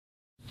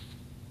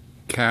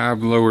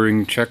Cab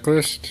lowering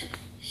checklist,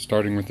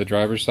 starting with the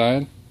driver's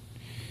side.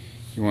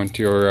 You want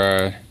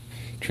your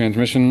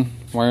transmission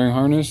wiring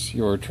harness,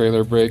 your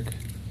trailer brake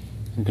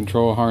and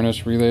control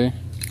harness relay,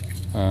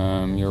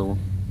 your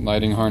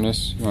lighting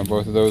harness. You want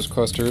both of those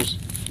clusters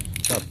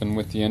up and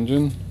with the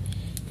engine.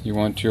 You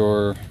want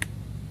your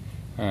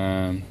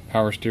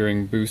power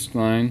steering boost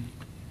line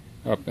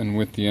up and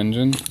with the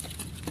engine.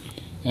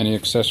 Any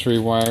accessory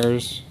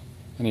wires,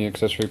 any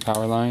accessory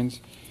power lines,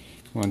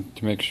 you want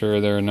to make sure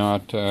they're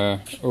not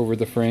over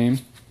the frame.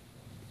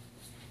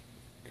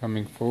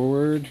 Coming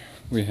forward,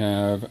 we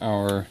have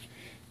our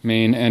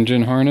main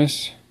engine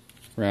harness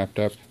wrapped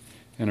up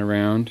and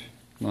around,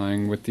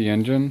 lying with the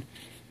engine.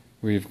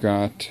 We've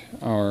got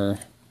our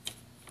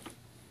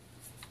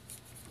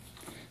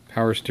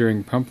power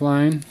steering pump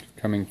line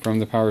coming from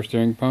the power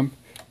steering pump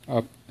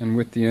up and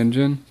with the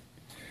engine.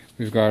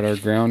 We've got our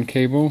ground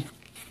cable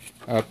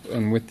up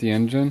and with the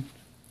engine.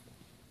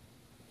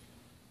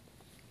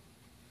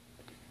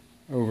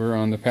 Over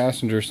on the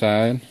passenger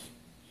side,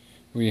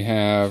 we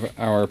have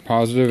our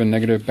positive and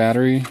negative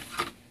battery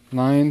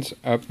lines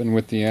up and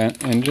with the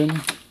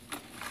engine.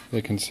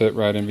 They can sit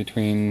right in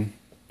between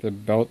the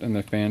belt and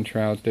the fan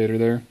shroud stator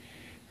there.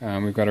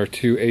 We've got our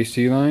two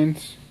AC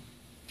lines,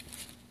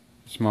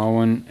 small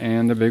one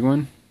and the big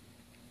one,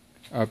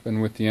 up and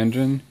with the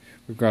engine.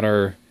 We've got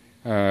our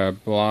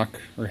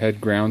block or head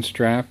ground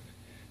strap.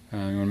 You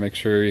want to make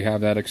sure you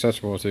have that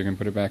accessible so you can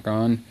put it back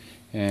on,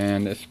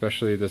 and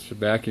especially this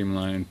vacuum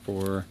line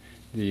for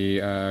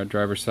the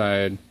driver's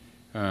side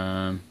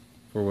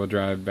four-wheel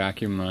drive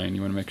vacuum line.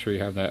 You want to make sure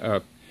you have that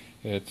up.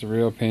 It's a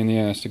real pain in the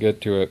ass to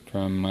get to it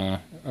from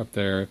up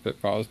there if it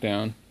falls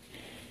down.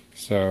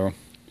 So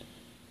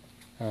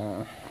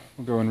we'll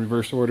go in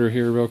reverse order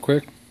here real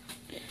quick.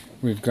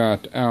 We've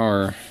got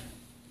our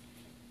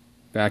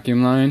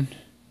vacuum line,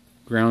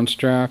 ground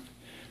strap,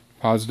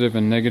 positive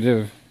and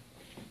negative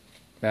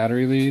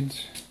battery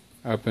leads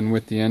up and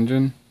with the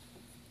engine.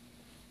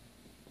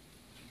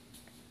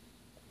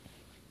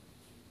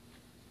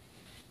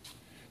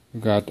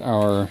 We've got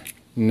our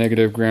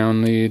negative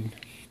ground lead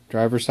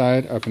driver's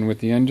side up and with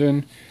the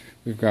engine.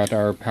 We've got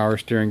our power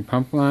steering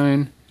pump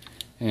line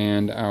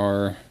and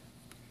our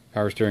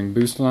power steering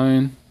boost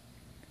line.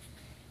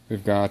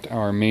 We've got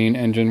our main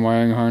engine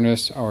wiring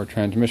harness, our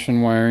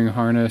transmission wiring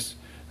harness,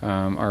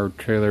 our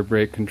trailer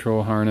brake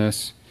control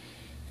harness,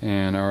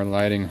 and our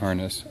lighting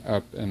harness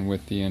up and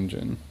with the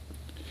engine.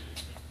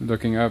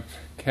 Looking up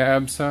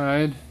cab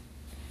side,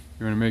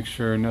 you want to make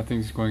sure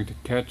nothing's going to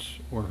catch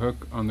or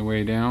hook on the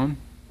way down.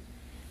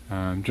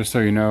 Just so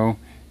you know,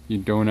 you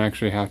don't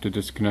actually have to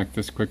disconnect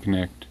this quick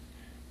connect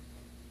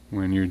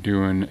when you're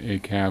doing a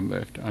cab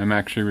lift. I'm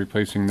actually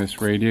replacing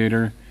this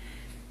radiator,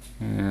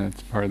 and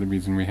that's part of the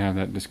reason we have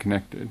that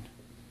disconnected.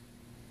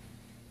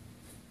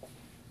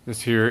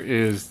 This here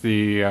is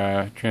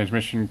the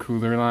transmission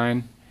cooler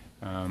line.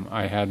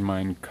 I had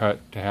mine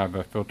cut to have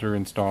a filter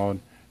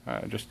installed.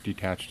 Just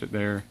detached it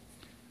there.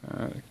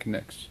 It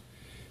connects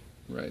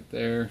right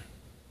there.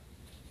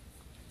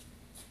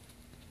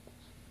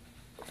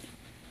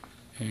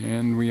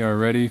 And we are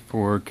ready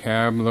for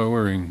cab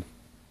lowering.